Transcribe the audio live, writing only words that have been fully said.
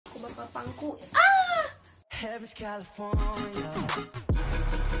papangku.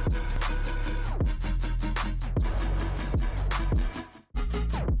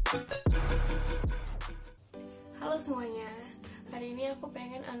 Halo semuanya, hari ini aku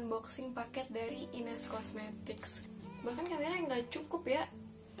pengen unboxing paket dari Inez Cosmetics. Bahkan kamera nggak cukup ya,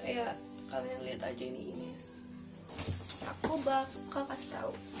 kalian lihat aja ini Inez. Aku bakal kasih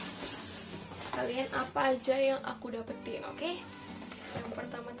tahu kalian apa aja yang aku dapetin, oke? Yang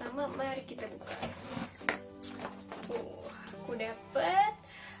pertama-tama mari kita buka. Aku dapet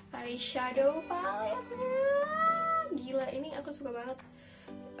eyeshadow palette-nya. Gila, ini aku suka banget.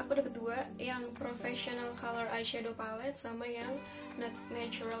 Aku dapet dua, yang professional color eyeshadow palette sama yang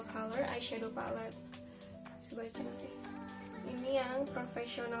natural color eyeshadow palette. Bisa baca nggak sih? Ini yang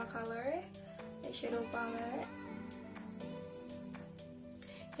professional color eyeshadow palette.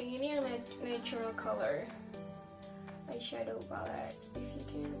 Yang ini yang natural color eyeshadow palette. If you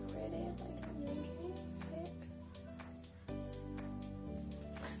can read it, I don't know if you can see it.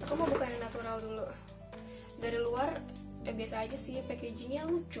 Aku mau buka yang natural dulu. Dari luar biasa aja sih, packagingnya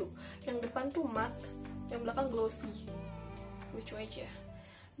lucu. Yang depan tuh matte, yang belakang glossy. Lucu aja.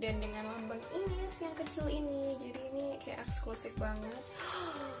 Dan dengan lambang Inez yang kecil ini, jadi ini kayak eksklusif banget.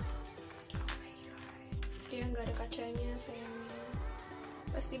 Oh my god, dia nggak ada kacanya sayangnya.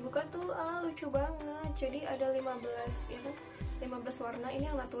 Pas dibuka tuh lucu banget. Jadi ada 15 ya kan, 15 warna. Ini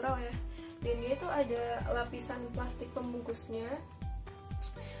yang natural ya. Dan dia tuh ada lapisan plastik pembungkusnya.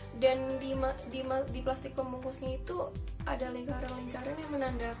 Dan di plastik pembungkusnya itu ada lingkaran-lingkaran yang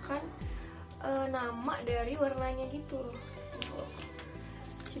menandakan nama dari warnanya gitu loh.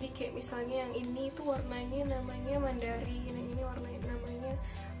 Jadi kayak misalnya yang ini tuh warnanya namanya mandarin, yang ini warnanya namanya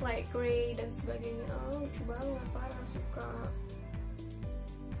light gray dan sebagainya. Lucu banget, parah, suka.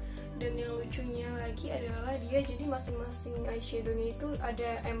 Dan yang lucunya lagi adalah dia jadi masing-masing eyeshadownya itu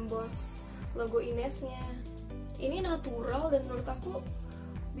ada emboss logo Ineznya. Ini natural dan menurut aku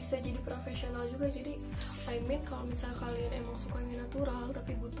bisa jadi profesional juga. Jadi kalau misal kalian emang sukanya natural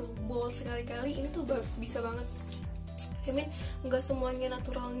tapi butuh bold sekali-kali, ini tuh bisa banget. Nggak semuanya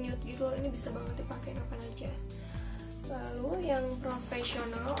natural nude gitu loh, ini bisa banget dipakai kapan aja. Lalu yang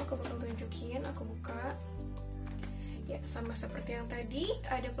profesional aku bakal tunjukin, aku buka. Ya, sama seperti yang tadi,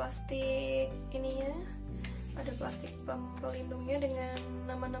 ada plastik ininya, ada plastik pelindungnya dengan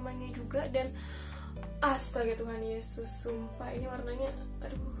nama-namanya juga. Dan astaga Tuhan Yesus, sumpah ini warnanya,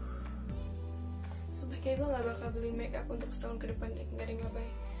 aduh, sumpah kayak gue gak bakal beli makeup untuk setahun ke depan deh, gak ada yang lebay.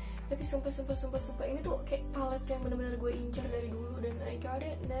 Tapi sumpah ini tuh kayak palette yang bener-bener gue incar dari dulu, dan I got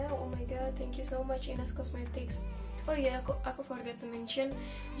it now. Oh my god, thank you so much Inez Cosmetics. Oh iya, aku forget to mention.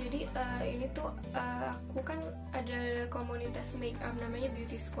 Jadi ini tuh aku kan ada komunitas makeup namanya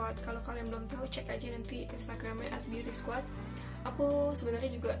Beautiesquad. Kalau kalian belum tahu, cek aja nanti Instagramnya @Beautiesquad. Aku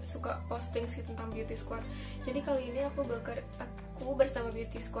sebenarnya juga suka posting sih tentang Beautiesquad. Jadi kali ini aku bersama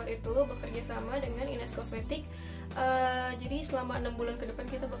Beautiesquad itu bekerja sama dengan Inez Cosmetics. Jadi selama 6 bulan ke depan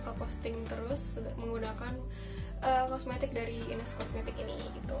kita bakal posting terus menggunakan kosmetik dari Inez Cosmetics ini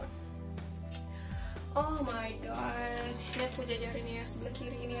gitu. Oh my god, ini aku jajarin ya. Sebelah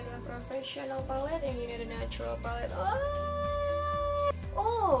kiri ini adalah professional palette, yang ini ada natural palette.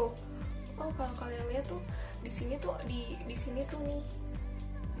 Oh, kalau kalian lihat tuh di sini tuh nih, di sini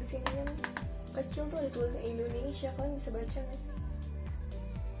kan kecil tuh ada tulisan Indonesia. Kalian bisa baca nggak sih?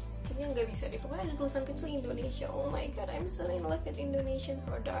 Kayaknya nggak bisa deh. Pokoknya ada tulisan kecil Indonesia. Oh my god, I'm so in love with Indonesian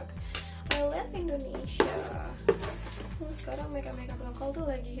product. I love Indonesia. Sekarang makeup lokal tuh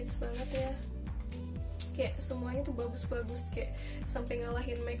lagi hits banget ya. Kayak semuanya tuh bagus-bagus, kayak sampai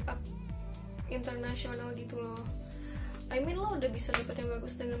ngalahin makeup internasional gitu loh. Lo udah bisa dapet yang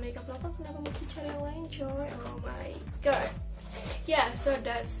bagus dengan makeup lokal, kenapa mesti cari yang lain coy? Oh my god. Yeah, so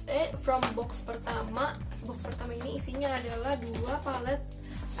that's it from box pertama. Box pertama ini isinya adalah 2 palette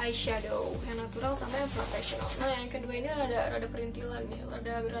eyeshadow, yang natural sama yang professional. Nah, yang kedua ini rada perintilan ya,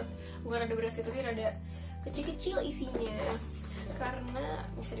 bukan rada berat sih, tapi rada kecil-kecil isinya. Karena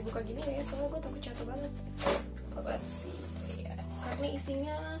bisa dibuka gini ya, soalnya gue takut jatuh banget. Let's see. Ya, karena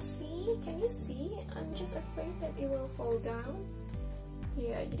isinya can you see? I'm just afraid that it will fall down.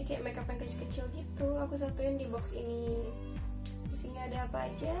 Ya, jadi kayak makeup yang kecil-kecil gitu. Aku satuin di box ini. Isinya ada apa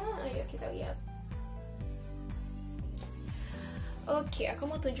aja? Ayo kita lihat. Oke, aku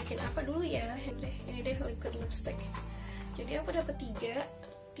mau tunjukin apa dulu ya. Ini deh liquid lipstick. Jadi aku dapet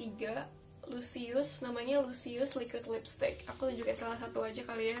 3 LUSCIOUS, namanya LUSCIOUS liquid lipstick. Aku tunjukin salah satu aja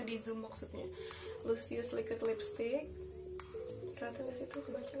kali ya, di zoom maksudnya. LUSCIOUS liquid lipstick. Kelihatan gak sih tuh,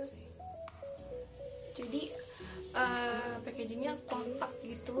 kebaca gak sih? Jadi packagingnya kotak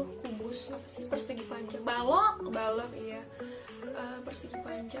gitu, kubus, apa sih, persegi panjang, balok iya. persegi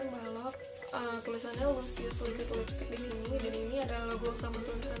panjang balok. Tulisannya LUSCIOUS liquid lipstick di sini, dan ini ada logo sama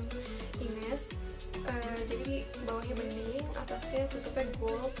tulisan Inez. Jadi bawahnya bening, atasnya tutupnya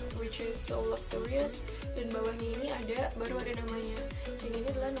gold, which is so luxurious, dan bawahnya ini baru ada namanya. Yang ini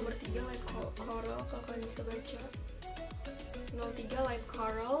adalah nomor 3 light coral, kalau kalian bisa baca. 03 light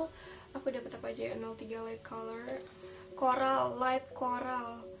coral. Aku dapat apa aja ya? 03 light light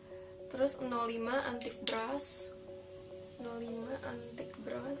coral. Terus 05 antique brass. 05 antique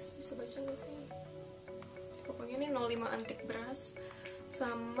brass, bisa baca nggak sih? Pokoknya ini 05 antique brass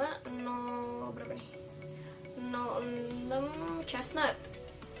sama 0 berapa nih? 06 chestnut.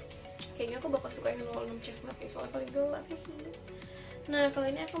 Kayaknya aku bakal suka yang 06 chestnut nih, soalnya paling gelap. Nah,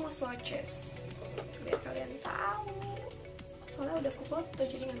 kali ini aku mau swatches biar kalian tahu. Soalnya udah aku foto,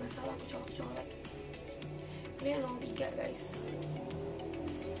 jadi nggak masalah aku colok-colok. Ini yang 03 guys.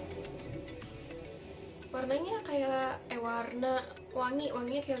 Warnanya kayak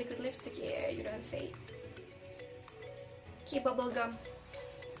wanginya kayak liquid lipstick ya, you don't say. Kayak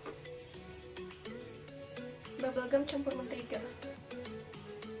bubblegum campur mentega.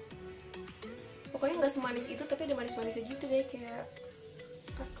 Pokoknya nggak semanis itu, tapi ada manis-manisnya gitu deh, kayak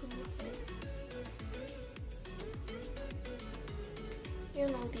aku. Ya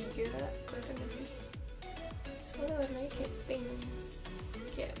 03, kelihatan gak sih? Soalnya warnanya kayak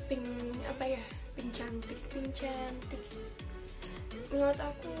pink apa ya? Pink cantik. Menurut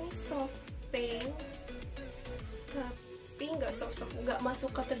aku ini soft pink, tapi nggak nggak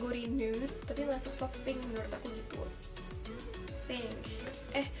masuk kategori nude, tapi masuk soft pink menurut aku gitu. Pink.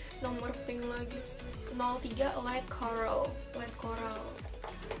 Nomor pink lagi. 03 light coral.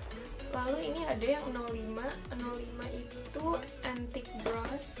 Lalu ini ada yang 05 itu antique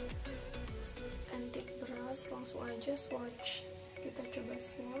brass. Langsung aja swatch. Kita coba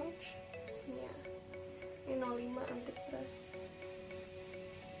swatch. Ya. Ini 05 antique brass.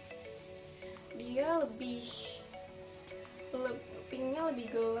 Dia pinknya lebih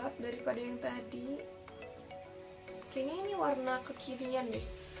gelap daripada yang tadi. Kayaknya ini warna kekinian deh.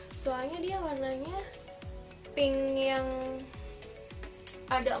 Soalnya dia warnanya pink yang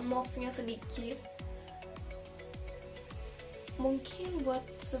ada mauve-nya sedikit. Mungkin buat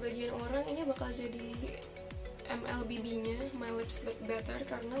sebagian orang ini bakal jadi MLBB-nya, My Lips But Better,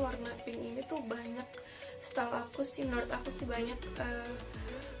 karena warna pink ini tuh banyak, menurut aku sih banyak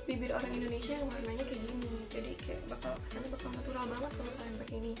bibir orang Indonesia yang warnanya kayak gini. Jadi kayak kesannya bakal natural banget kalau kalian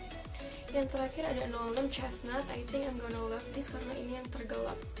pakai ini. Yang terakhir ada 06 chestnut. I think I'm gonna love this karena ini yang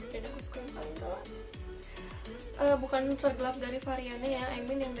tergelap, dan aku suka yang paling gelap. Bukan tergelap dari variannya ya, I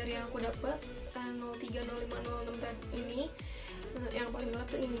mean yang dari yang aku dapat 03, 05, 06 tadi ini. Yang paling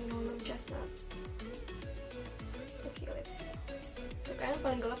gelap tuh ini 06 chestnut. Oke, let's see. Tuh kan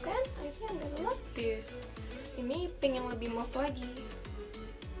paling gelap kan? I think I'm gonna love this. Ini pink yang lebih mauve lagi.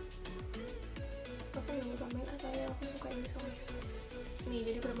 Aku nggak tambahin asalnya, aku suka ini soalnya. Nih,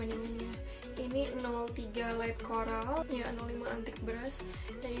 jadi perbandingannya. Ini 03 light coral, ya 05 antique brass,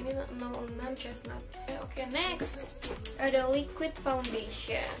 yang ini 06 chestnut. Oke, next ada liquid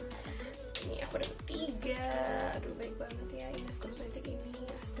foundation. Ini aku dapet 3. Aduh, baik banget ya Inez Cosmetics ini.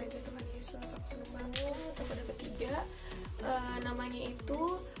 Astaga, Tuhan Yesus, aku seneng banget. Aku dapet 3. Namanya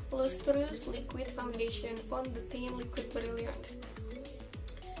itu LUSTROUS Liquid Foundation Font the Thin Liquid Brilliant.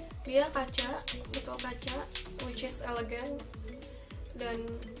 Dia kaca, betul kaca, which is elegant, dan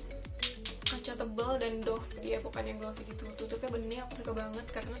kaca tebal dan doff dia, bukan yang glossy gitu. Tutupnya bening, aku suka banget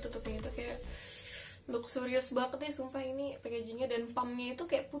karena tutupnya itu kayak luxurious banget ya, sumpah. Ini packagingnya dan pumpnya itu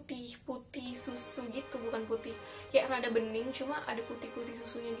kayak putih susu gitu, bukan putih kayak rada bening, cuma ada putih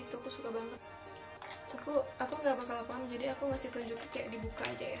susunya gitu. Aku suka banget. Aku nggak bakal paham, jadi aku ngasih tunjuk kayak dibuka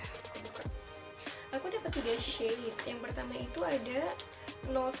aja ya. Aku dapat 3 shade. Yang pertama itu ada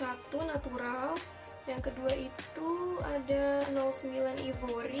 01 natural, yang kedua itu ada 09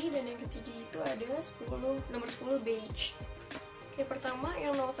 ivory, dan yang ketiga itu ada nomor 10 beige. Oke, pertama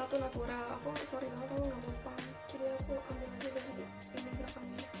yang 01 natural. Aku sorry banget, aku nggak mau paham, jadi aku ambil aja dari ini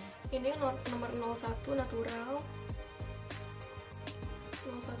belakangnya. Ini nomor 01 natural.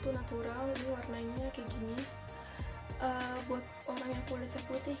 01 natural, ini warnanya kayak gini. Buat orang yang kulitnya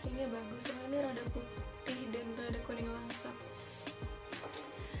putih kayaknya bagus, soalnya ini rada putih dan rada kuning langsat.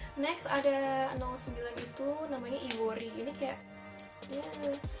 Next ada 09 itu namanya ivory. Ini kayak ya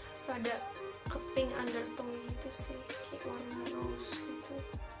rada ke pink undertone gitu sih, kayak warna rose gitu.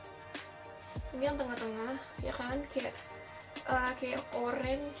 Ini yang tengah-tengah ya kan, kayak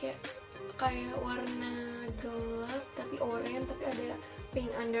oranye, kayak warna gelap tapi oranye, tapi ada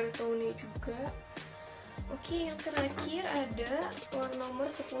pink undertone-nya juga. Oke, yang terakhir ada warna nomor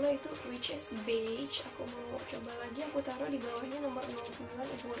 10 itu which is beige. Aku mau coba lagi, aku taruh di bawahnya nomor 09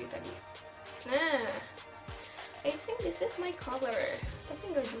 Ivory tadi. Nah, I think this is my color. Tapi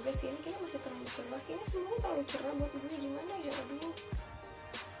enggak juga sih, ini kayaknya masih terlalu cerah. Kayaknya semuanya terlalu cerah buat gue, gimana ya, aduh.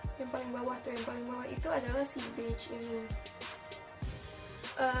 Yang paling bawah tuh, yang paling bawah itu adalah si beige ini.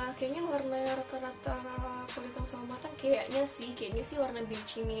 Kayaknya warna rata-rata kulit yang sama matang kayaknya sih warna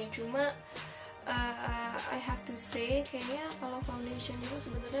beige ini. Cuma I have to say, kayaknya kalau foundation itu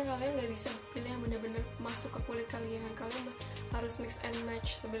sebenarnya kalian nggak bisa pilih yang benar-benar masuk ke kulit kalian. Kalian harus mix and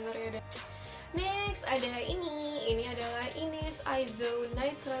match sebenarnya. Next ada ini adalah Inez Eyeshadow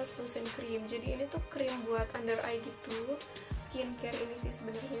Night Translucent Cream. Jadi ini tuh krim buat under eye gitu, skincare ini sih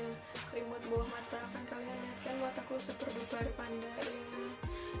sebenarnya, krim buat bawah mata. Kan kalian lihat kan mataku super duper panda ya,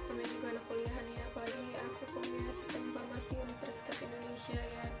 namanya juga anak kuliahan ya, apalagi aku kuliah sistem informasi Universitas Indonesia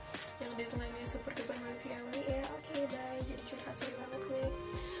ya, yang desainnya super duper manusiawi ya. Oke, bye, jadi curhat sorry banget nih.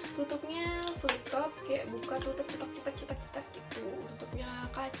 Tutupnya flip top, kayak buka tutup cetak gitu. Tutupnya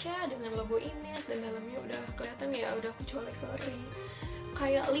kaca dengan logo Inez dan dalamnya udah kelihatan ya, udah aku colek sorry.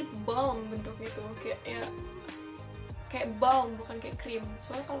 Kayak lip balm bentuknya tuh, kayak balm bukan kayak krim.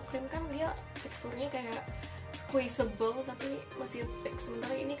 Soalnya kalau krim kan dia teksturnya kayak squeezable tapi masih thick.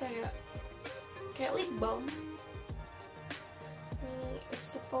 Sementara ini kayak lip balm. Ini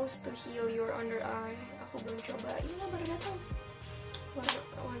it's supposed to heal your under eye. Aku belum coba. Ini baru datang.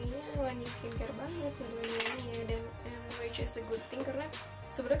 Wanginya wangi skincare banget, gak ada wanginya, dan which is a good thing karena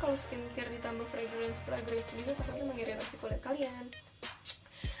sebenarnya kalau skincare ditambah fragrance gitu takutnya mengiritasi kulit kalian.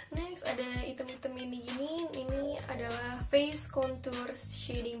 Next ada item-item ini adalah face contour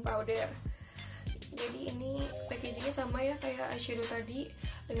shading powder. Jadi ini packagingnya sama ya kayak eyeshadow tadi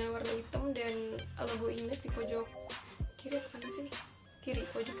dengan warna hitam dan logo Inez di pojok kiri atau kanan sini? Kiri,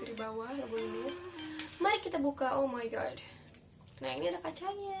 pojok kiri bawah logo Inez. Mari kita buka. Oh my god. Nah ini ada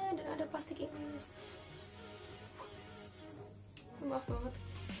kacanya dan ada plastik Inez. Maaf banget,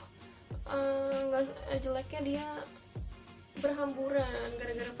 nggak jeleknya dia berhamburan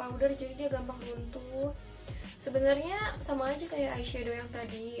gara-gara powder, jadi dia gampang runtuh. Sebenarnya sama aja kayak eyeshadow yang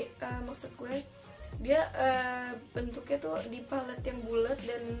tadi, maksud gue dia bentuknya tuh di palette yang bulat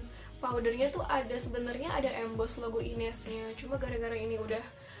dan powdernya tuh sebenarnya ada emboss logo Ineznya. Cuma gara-gara ini udah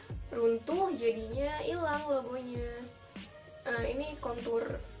runtuh jadinya hilang logonya. Ini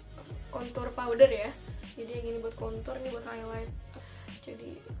kontur powder ya, jadi yang ini buat kontur, ini buat highlight.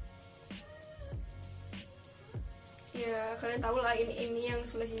 Jadi ya kalian tahu lah, ini yang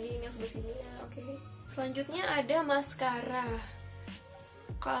sebelah sini, ini yang sebelah sini ya. Oke. Selanjutnya ada mascara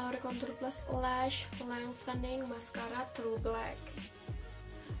Color Contour Plus Lash Lengthening Mascara True Black.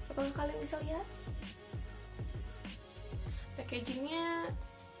 Apakah kalian bisa lihat? Packagingnya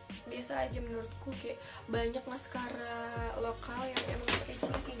biasa aja menurutku, kayak banyak maskara lokal yang emang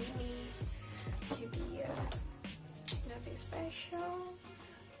packaging kayak gini. Jadi ya nothing special.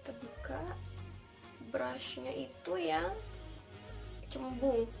 Kita buka, brushnya itu yang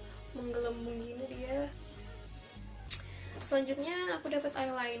cembung, menggelembung gini dia. Selanjutnya aku dapat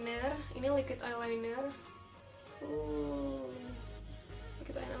eyeliner, ini liquid eyeliner.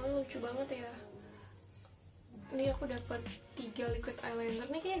 Liquid eyeliner lucu banget ya. Ini aku dapat 3 liquid eyeliner,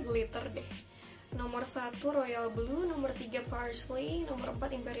 nih kayak glitter deh. Nomor 1 Royal Blue, nomor 3 Parsley, nomor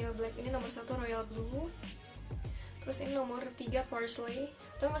 4 Imperial Black. Ini nomor 1 Royal Blue. Terus ini nomor 3 Parsley.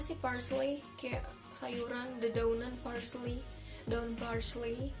 Tau gak sih parsley? Kayak sayuran, dedaunan parsley, daun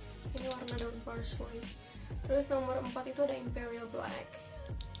parsley. Ini warna daun parsley. Terus nomor 4 itu ada Imperial Black.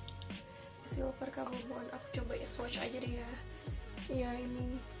 Silver Carbon. Aku coba swatch aja deh ya. Iya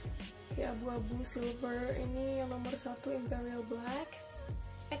ini ya abu-abu silver. Ini yang nomor 1 Imperial Black.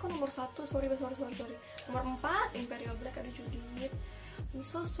 Kok nomor 1? Sorry. Nomor 4 Imperial Black ada Judith. I'm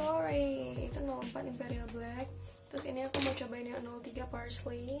so sorry. Itu 04 Imperial Black. Terus ini aku mau cobain yang 03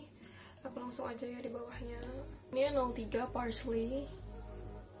 Parsley. Aku langsung aja ya di bawahnya. Ini yang 03 Parsley.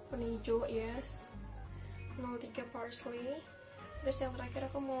 Warna hijau, yes. 03 Parsley. Terus yang terakhir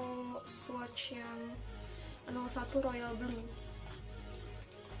aku mau swatch yang 01 Royal Blue.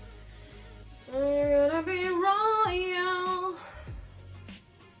 Gonna be royal.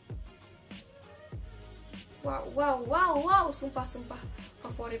 Wow, sumpah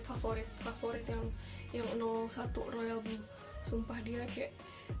favorit yang 01 Royal Blue. Sumpah dia kayak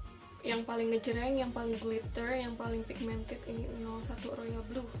yang paling ngejreng, yang paling glitter, yang paling pigmented. Ini 01 Royal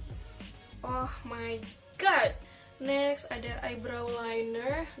Blue. Oh my god. Next ada eyebrow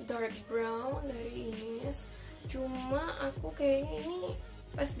liner dark brown dari Inez. Cuma aku kayaknya ini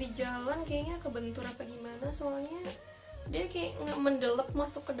pas di jalan kayaknya kebentur apa gimana, soalnya dia kayak nggak mendelep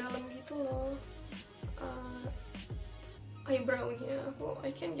masuk ke dalam gitu loh. eyebrownya.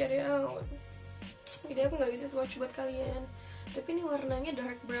 I can't get it out, jadi aku nggak bisa swatch buat kalian. Tapi ini warnanya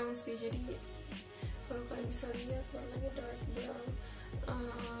dark brown sih, jadi kalau kalian bisa lihat warnanya dark brown.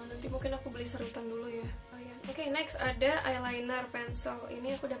 Nanti mungkin aku beli serutan dulu ya. Oke, next ada eyeliner pencil.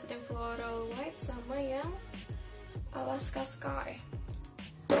 Ini aku dapet yang floral white sama yang Alaska Sky.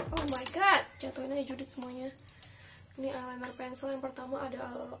 Oh my god, jatuhin aja Judith semuanya. Ini eyeliner pencil yang pertama ada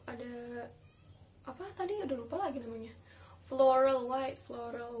apa tadi, udah lupa lagi namanya. Floral white.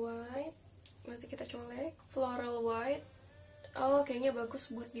 Nanti kita colek. Floral white. Oh, kayaknya bagus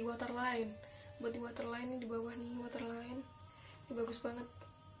buat di waterline. Buat di waterline, ini di bawah nih waterline. Ini bagus banget.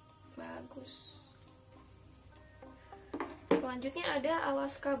 Bagus. Selanjutnya ada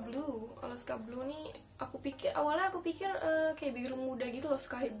Alaska Blue. Alaska Blue nih awalnya aku pikir kayak biru muda gitu loh,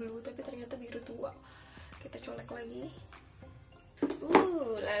 sky blue, tapi ternyata biru tua. Kita colek lagi.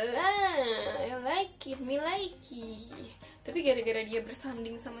 Lala, I like it, me like it. Tapi gara-gara dia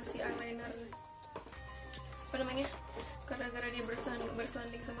bersanding sama si eyeliner, apa namanya? Gara-gara dia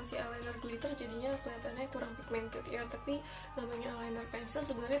bersanding sama si eyeliner glitter, jadinya kelihatannya kurang pigmented ya. Tapi namanya eyeliner pencil,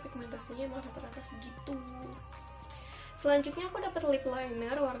 sebenarnya pigmentasinya emang rata-rata segitu. Selanjutnya aku dapat lip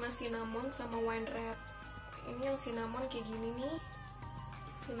liner warna cinnamon sama wine red. Ini yang cinnamon kayak gini nih,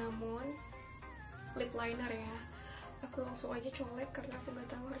 cinnamon lip liner ya. Aku langsung aja colek karena aku nggak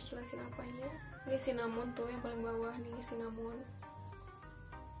tahu harus jelasin apanya. Ini cinnamon tuh yang paling bawah nih, cinnamon.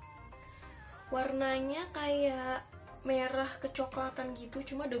 Warnanya kayak merah kecoklatan gitu,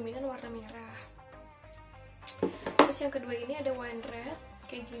 cuma dominan warna merah. Terus yang kedua ini ada wine red,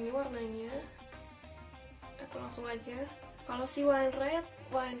 kayak gini warnanya. Aku langsung aja. Kalau si wine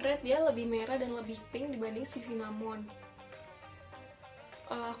red dia lebih merah dan lebih pink dibanding si cinnamon.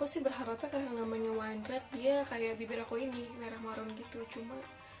 Aku sih berharapnya karena namanya wine red dia kayak bibir aku ini merah marun gitu, cuma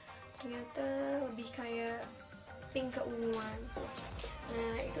ternyata lebih kayak pink keunguan.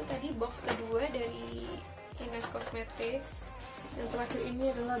 Nah, itu tadi box kedua dari Inez Cosmetics. Yang terakhir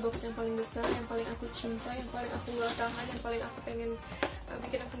ini adalah box yang paling besar, yang paling aku cinta, yang paling aku gak tahan, yang paling aku pengen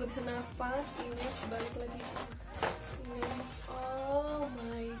bikin aku gak bisa nafas. Inez balik lagi. Inez, oh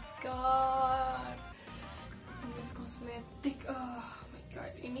my god, Inez Cosmetics, oh my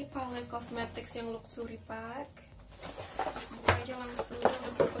god. Ini palette cosmetics yang luxury pack. Buka aja langsung.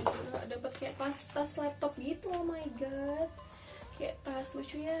 Dapat kayak tas laptop gitu. Oh my god, kayak tas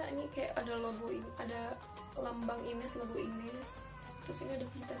lucu ya. Ini kayak ada logo, ada lambang Inez, logo Inez. Terus ini ada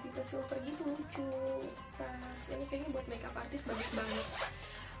pita-pita silver gitu, lucu. Tas ini kayaknya buat makeup artist bagus banget.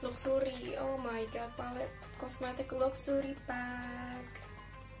 Luxury, oh my god, palette cosmetic luxury pack.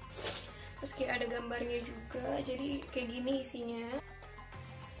 Terus kayak ada gambarnya juga, jadi kayak gini isinya.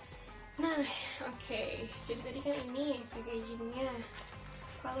 Nah, oke. Jadi tadi kan ini packagingnya.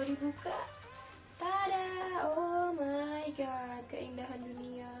 Kalau dibuka, tada, oh my god, keindahan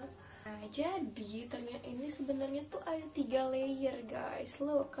dunia. Nah, jadi ternyata ini sebenarnya tuh ada 3 layer guys.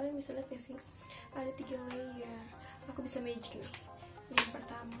 Loh, kalian bisa lihat gak sih? Ada 3 layer. Aku bisa magic nih. Yang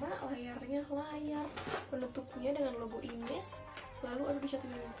pertama layarnya layar penutupnya dengan logo Inez, lalu ada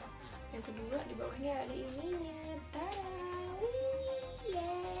disatuin itu. Yang kedua di bawahnya ada ininya. Tada!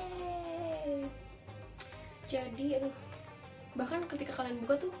 Yeay! Jadi bahkan ketika kalian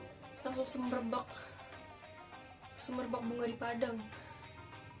buka tuh langsung semerbak bunga di padang.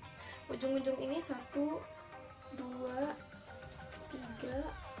 Ujung-ujung ini 1, 2, 3,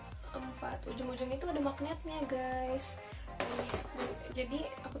 4. Ujung-ujung itu ada magnetnya guys. Jadi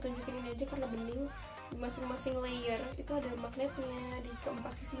aku tunjukin ini aja karena bening. Di masing-masing layer itu ada magnetnya di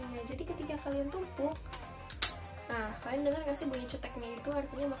keempat sisinya. Jadi ketika kalian tumpuk, nah kalian dengar gak sih bunyi ceteknya? Itu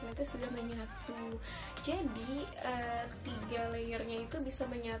artinya magnetnya sudah menyatu. Jadi 3 layernya itu bisa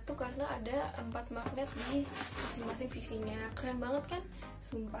menyatu karena ada 4 magnet di masing-masing sisinya. Keren banget kan?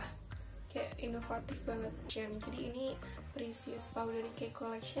 Sumpah, kayak inovatif banget. Jadi ini Precious Powder Cake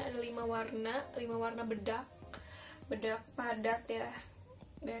Collection. Ada 5 warna bedak padat ya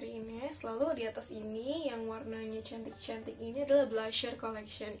dari Inez. Lalu di atas ini yang warnanya cantik-cantik ini adalah blusher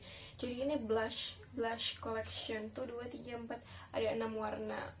collection. Jadi ini blush collection tuh 2, 3, 4, ada 6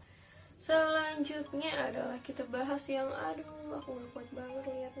 warna. Selanjutnya adalah kita bahas yang aku gak kuat banget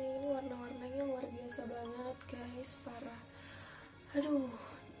liatnya. Ini warna-warnanya luar biasa banget guys, parah.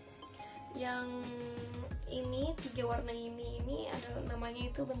 Yang ini 3 warna ini adalah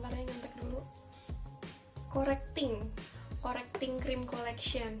namanya itu, bentar ya nyontek dulu. Correcting Cream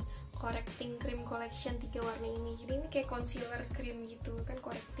Collection. 3 warna ini. Jadi ini kayak concealer cream gitu kan,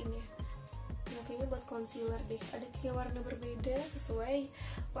 correcting ya. Nah, kayaknya buat concealer deh. Ada 3 warna berbeda sesuai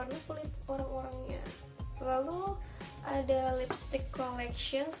warna kulit orang-orangnya. Lalu ada lipstick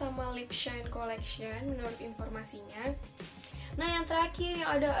collection sama lip shine collection menurut informasinya. Nah yang terakhir yang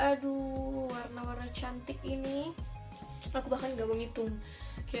ada, aduh, warna-warna cantik ini, aku bahkan gak mau ngitung,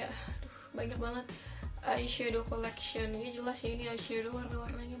 kayak aduh, banyak banget. Eyeshadow collection, ya jelas ya ini eyeshadow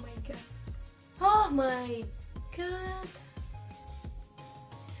warna-warnanya, my god, oh my god.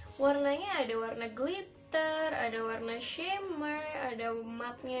 Warnanya ada warna glitter, ada warna shimmer, ada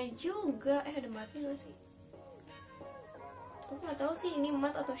matte-nya juga. Ada matte-nya gak sih? Aku gak tahu sih ini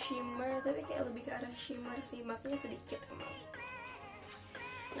matte atau shimmer, tapi kayak lebih ke arah shimmer sih, matte-nya sedikit emang.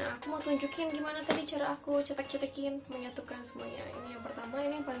 Nah, aku mau tunjukin gimana tadi cara aku cetek-cetekin, menyatukan semuanya. Ini yang pertama,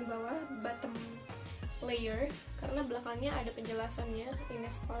 ini yang paling bawah, bottom layer, karena belakangnya ada penjelasannya.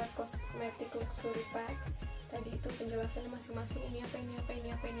 Inez Cosmetics Luxury Pack. Tadi itu penjelasannya masing-masing, ini apa, ini apa, ini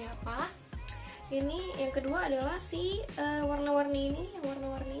apa, ini apa. Ini yang kedua adalah si warna-warni ini, yang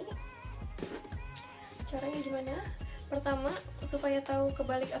warna-warni. Caranya gimana? Pertama, supaya tahu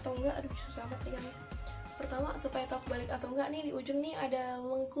kebalik atau enggak, aduh susah banget pegangnya. Pertama, supaya tahu kebalik atau enggak, nih di ujung nih ada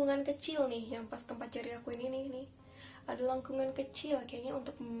lengkungan kecil nih, yang pas tempat jari aku ini nih. Ada lengkungan kecil, kayaknya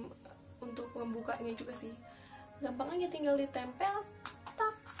untuk membukanya juga sih. Gampang aja, tinggal ditempel,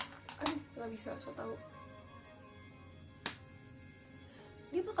 tak. Aduh, nggak bisa, so tau.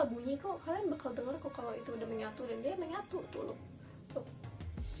 Dia bakal bunyi kok, kalian bakal denger kok kalau itu udah menyatu, dan dia menyatu tuh, loh,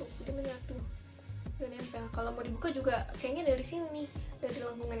 dia menyatu, udah nempel. Kalau mau dibuka juga kayaknya dari sini nih, dari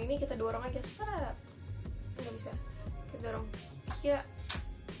lengkungan ini kita dorong aja, seret. Nggak bisa, kita dorong, ya,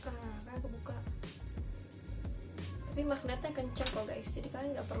 kan kebuka. Tapi magnetnya kenceng kok guys, jadi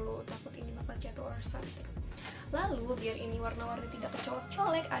kalian nggak perlu takut ini bakal jatuh or something. Lalu biar ini warna-warni tidak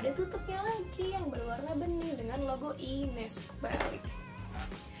kecolok-colek, ada tutupnya lagi yang berwarna bening dengan logo Inez balik.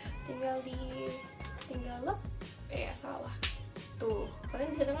 Tinggal lep, salah. Tuh,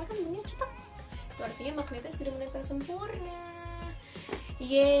 kalian bisa dengar kan bunyinya cetak. Itu artinya magnetnya sudah menempel sempurna.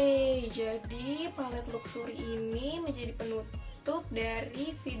 Yeay, jadi palet luxury ini menjadi penutup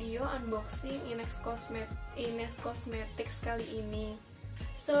dari video unboxing Inez Cosmetics kali ini.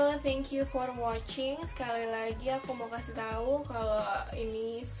 So, thank you for watching. Sekali lagi aku mau kasih tahu kalau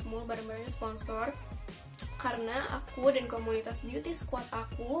ini semua barang-barangnya sponsor, karena aku dan komunitas Beautiesquad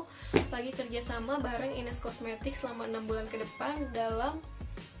aku lagi kerjasama bareng Inez Cosmetics selama 6 bulan ke depan dalam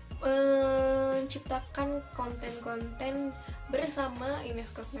menciptakan konten-konten bersama Inez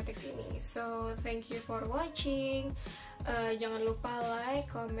Cosmetics ini. So, thank you for watching. Jangan lupa like,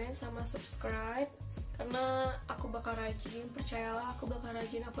 comment, sama subscribe, karena aku bakal rajin, percayalah aku bakal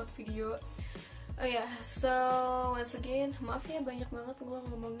rajin upload video. So once again, maaf ya banyak banget gue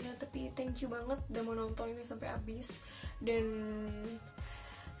ngomongnya, tapi thank you banget udah mau nonton ini sampai habis. Dan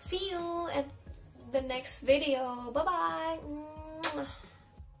see you at the next video. Bye bye.